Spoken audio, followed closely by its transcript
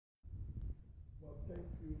Thank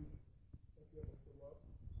you ever so much.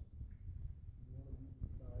 We want to use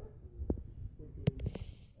this time to quickly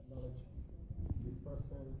acknowledge the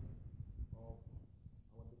presence of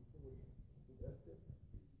our distinguished guests.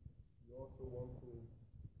 We also want to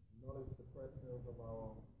acknowledge the presence of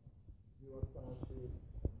our Weah Township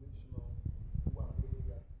Commissioner, who are really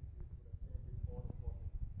activities for the family for the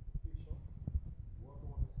participation. We also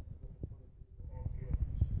want to see the opportunity to also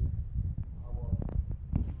appreciate our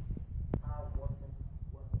hard-working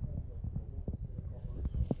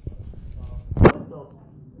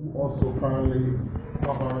who also currently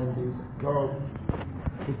covering this very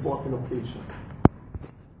important occasion.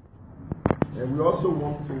 And we also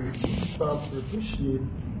want to start to appreciate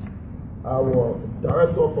our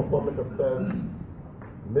Director for Public Affairs,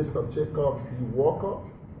 Mr. Jacob B. Walker,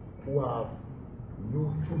 who have,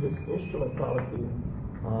 through this instrumentality,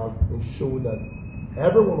 ensured that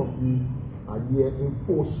every one of you are here in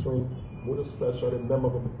full swing, most especially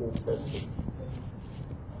members of the full festival.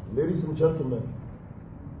 Ladies and gentlemen,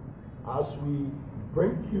 as we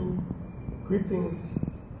bring you greetings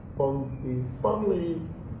from the family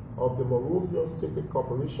of the Monrovia City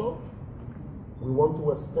Corporation, we want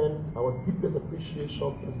to extend our deepest appreciation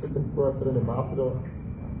to the sitting President Ambassador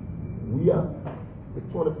Weah, the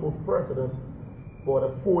 24th President, for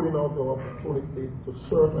affording us the opportunity to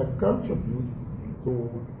serve and contribute to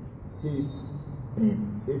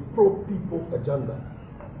a pro-people agenda.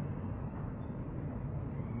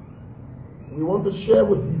 We want to share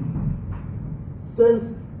with you, since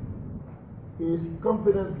His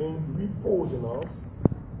confidence being reposed in us,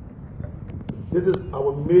 this is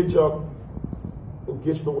our major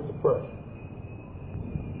engagement with the press.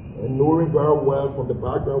 And knowing very well from the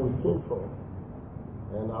background we came from,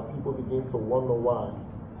 and our people begin to wonder why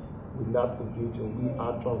we're not engaging. We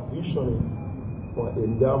are transitioning from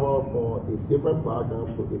endeavor from a different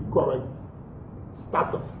background to a current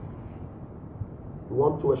status. We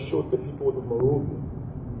want to assure the people of Monrovia,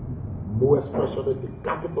 more especially the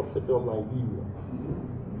capital city of Nigeria,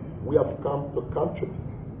 we have come to contribute.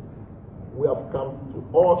 We have come to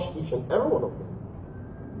urge each and every one of them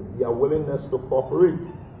their willingness to cooperate,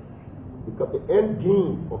 because the end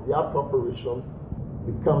game of their cooperation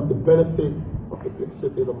becomes the benefit of the big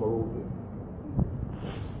city of Monrovia.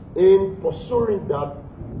 In pursuing that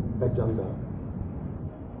agenda,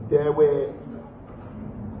 there were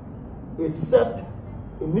a set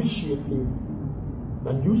initiative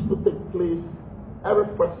that used to take place every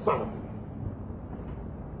first Saturday.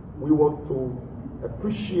 We want to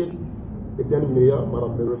appreciate the then Mayor,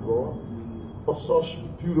 Madam Mary Weah, for such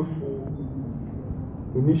beautiful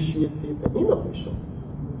initiative and innovation.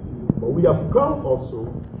 But we have come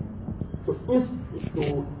also to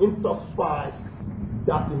intensify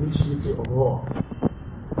that initiative of her.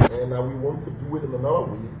 And we want to do it in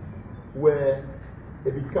another way, where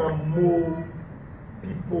it becomes more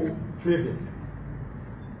people-driven,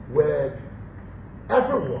 where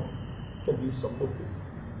everyone can be supported.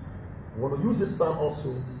 I want to use this time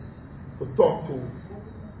also to talk to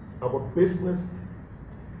our business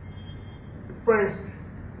friends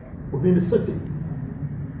within the city.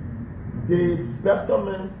 The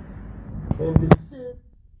betterment and the safe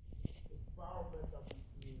environment that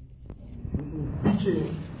we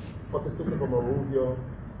envision for the city of Monrovia,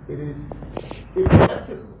 it is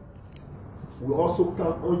effective. We also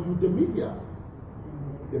count on you, the media.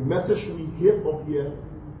 The message we give up here,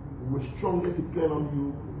 we strongly depend on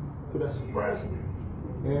you to express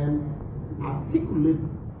and articulate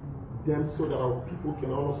them so that our people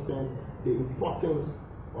can understand the importance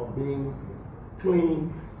of being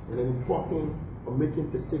clean and the importance of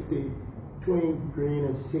making the city clean, green,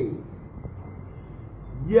 and safe.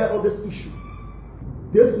 Yet on this issue,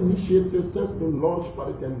 this initiative has been launched by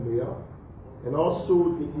the then mayor and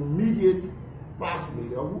also the immediate past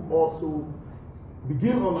mayor, who also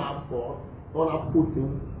begin on our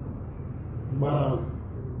footing, Madam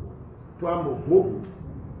Clamor Bogu.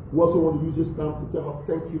 We also want to use this time to tell us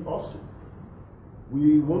thank you also.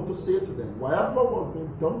 We want to say to them, whatever was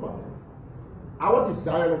being done by them, our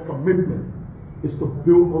desire and commitment is to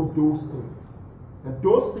build on those things. And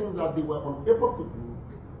those things that they were unable to do,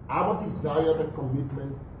 our desire and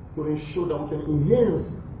commitment to ensure that we can enhance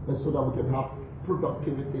and so that we can have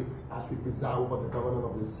productivity as we desire over the government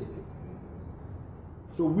of the city.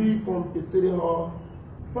 So we from the City Hall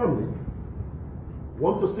family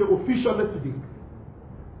want to say officially today,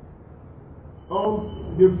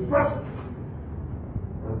 on the first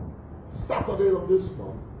Saturday of this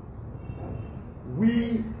month,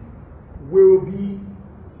 we will be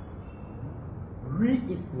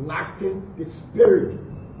reigniting the spirit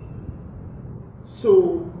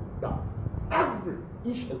so that every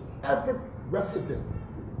each and every resident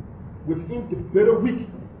within the bailiwick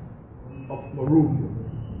of Monrovia.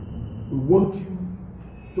 We want you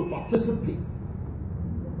to participate.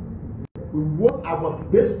 We want our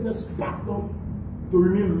business partner to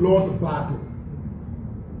remain law-abiding,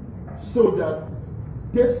 so that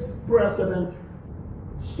this president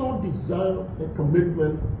so desire and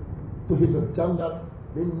commitment to his agenda,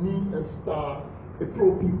 they need and start a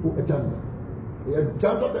pro-people agenda. The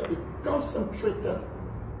agenda that is concentrated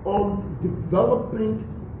on developing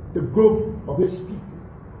the growth of his people.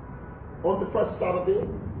 On the first Saturday,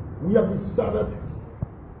 we have decided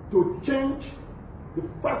to change the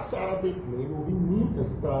first Saturday name. We need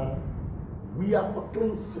and start Weah for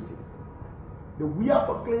Clean City. The Weah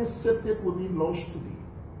for Clean City will be launched today.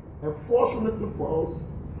 And fortunately for us,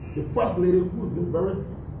 the First Lady, who has been very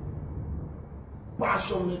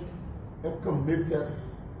passionate and committed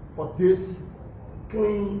for this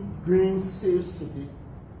clean, green, safe city,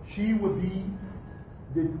 she will be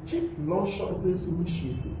the chief launcher of this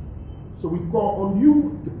initiative. So we call on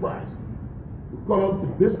you, the press. We call on the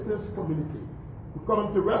business community. We call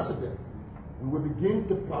on the residents. We will begin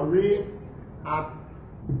to parade at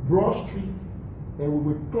the Broad Street, and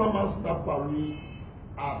we will climb that parade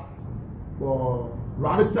at the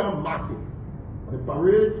Radical Market. The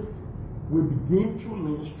parade will begin through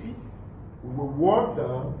Main Street. We will walk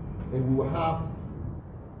down, and we will have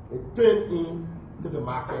a turn in to the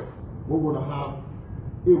market. We're going to have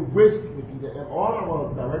a waste committee there, and all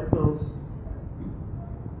our directors,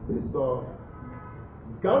 Mr.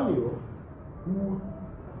 Ganyo, who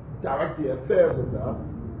direct the affairs of that,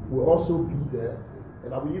 will also be there.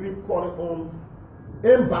 And I will even call it on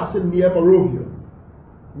Embassy near Monrovia.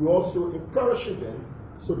 We also encourage them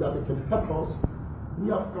so that they can help us. We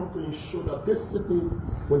have come to ensure that this city,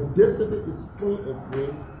 when this city is clean and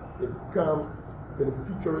green, it becomes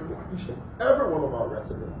beneficiary to each and every one of our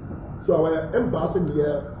residents. So our embassy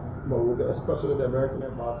near Monrovia, especially the American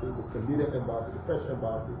embassy, the Canadian embassy, the French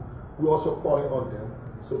embassy, we also calling on them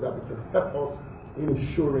so that they can help us in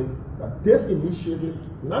ensuring that this initiative,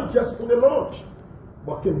 not just in the launch,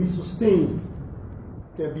 but can be sustained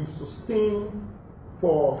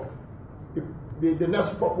for the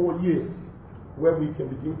next couple of years, where we can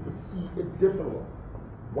begin to see a different one.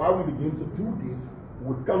 While we begin to do this,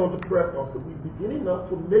 we come on the press also. We're beginning now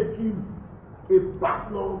to make you a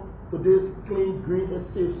partner to this clean, green, and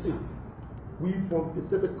safe city. We from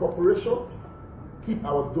Pacific Corporation keep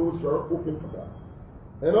our doors very open for that.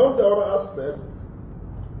 And on the other aspect,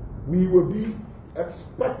 we will be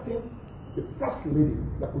expecting the First Lady,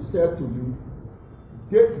 like we said to you,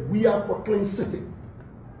 that we are for Clean City.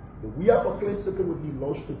 The We Are for Clean City will be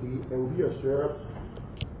launched today and will be observed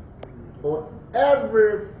on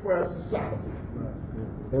every first Saturday.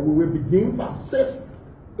 And we will begin by 6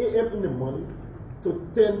 a.m. in the morning to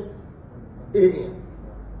 10 a.m.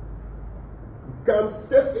 You come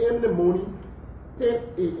 6 a.m. in the morning, 10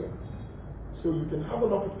 a.m. So you can have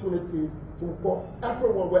an opportunity to call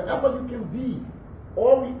everyone, wherever you can be.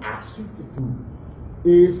 All we ask you to do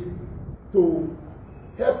is to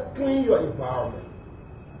help clean your environment.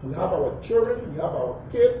 We have our children, we have our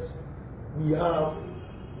kids, we have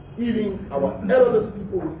even our elderly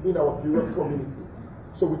people within our various community.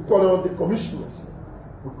 So we call on the commissioners,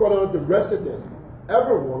 we call on the residents,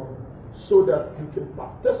 everyone, so that we can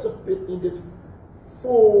participate in this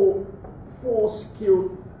full-scale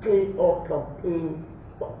clean up campaign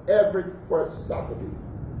for every first Saturday.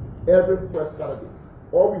 Every first Saturday.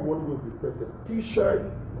 All we want to do is print a t-shirt.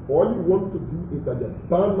 All you want to do is that the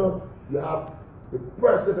banner, you have the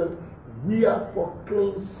president, We Are for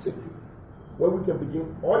Clean City, where we can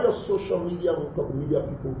begin all your social media and media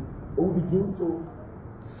people, we begin to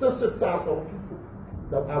sensitize our people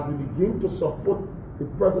that as we begin to support the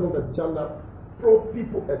president's agenda,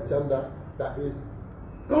 pro-people agenda that is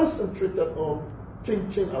concentrated on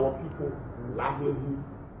changing our people livelihood,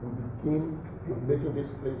 we begin making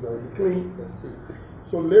this place very clean and safe.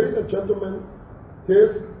 So ladies and gentlemen,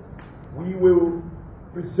 we will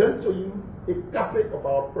present to you a copy of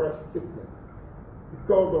our press statement.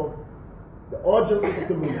 Because of the urgency of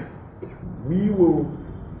the moment, we will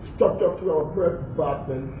structure through our press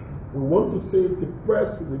department. We want to say the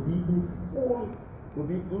press will be in full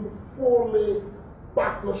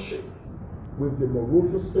partnership with the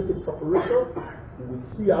Monrovia City Corporation. We will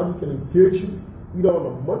see how we can engage you either on a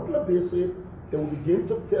monthly basis. Then we begin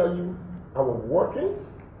to tell you our workings.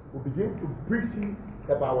 We begin to brief you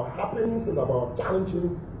about our happenings and about our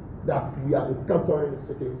challenges that we are encountering in the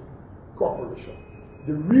city corporation.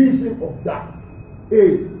 The reason of that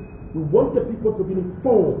is we want the people to be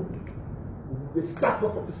informed of the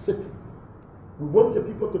status of the city. We want the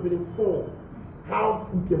people to be informed how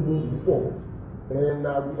we can move forward. And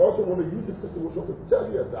we also want to use this situation to tell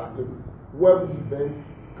you exactly where we've been.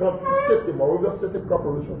 City, Monrovia City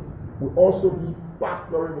Corporation will also be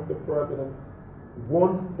partnering with the president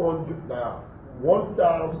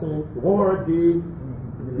 1,100 days,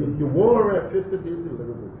 the 150 days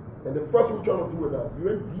deliverables. And the first we're trying to do with that,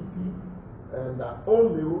 UNDP and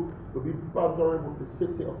ONU will be partnering with the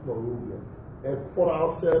city of Monrovia. And for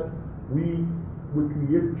ourselves, we will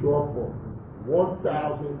create jobs for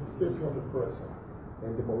 1,600 persons.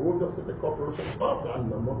 And the Monrovia City Corporation of that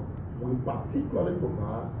number will particularly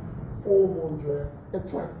provide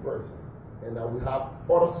 412 persons. And we have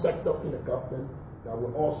other sectors in the government that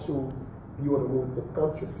will also be on the road to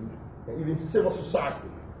contribute, and even civil society.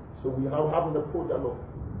 So we are having a program of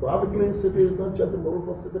to have a clean city is not just the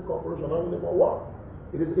Monrovia City Corporation, not only for work.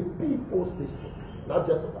 It is a people's business, not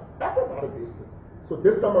just about everybody business. So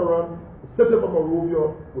this time around, the city of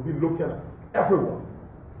Monrovia will be looking at everyone.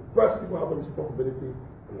 The first people have a responsibility,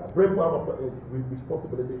 and the brave people have a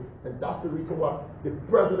responsibility, and that's the reason why the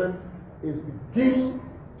president is beginning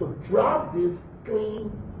to drive this clean,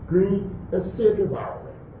 green, and safe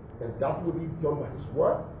environment. And that will be done by his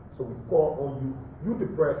work. So we call on you, the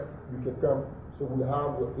press, you can come. So we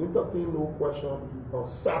have the entertain no question on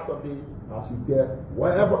Saturday as you get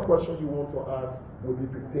whatever question you want to ask, we'll be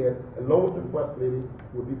prepared. Along with the First Lady,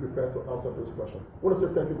 we'll be prepared to answer those questions. I want to say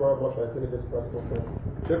thank you very much for attending this press conference.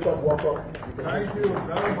 Jacob, welcome. Thank you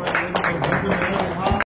very much.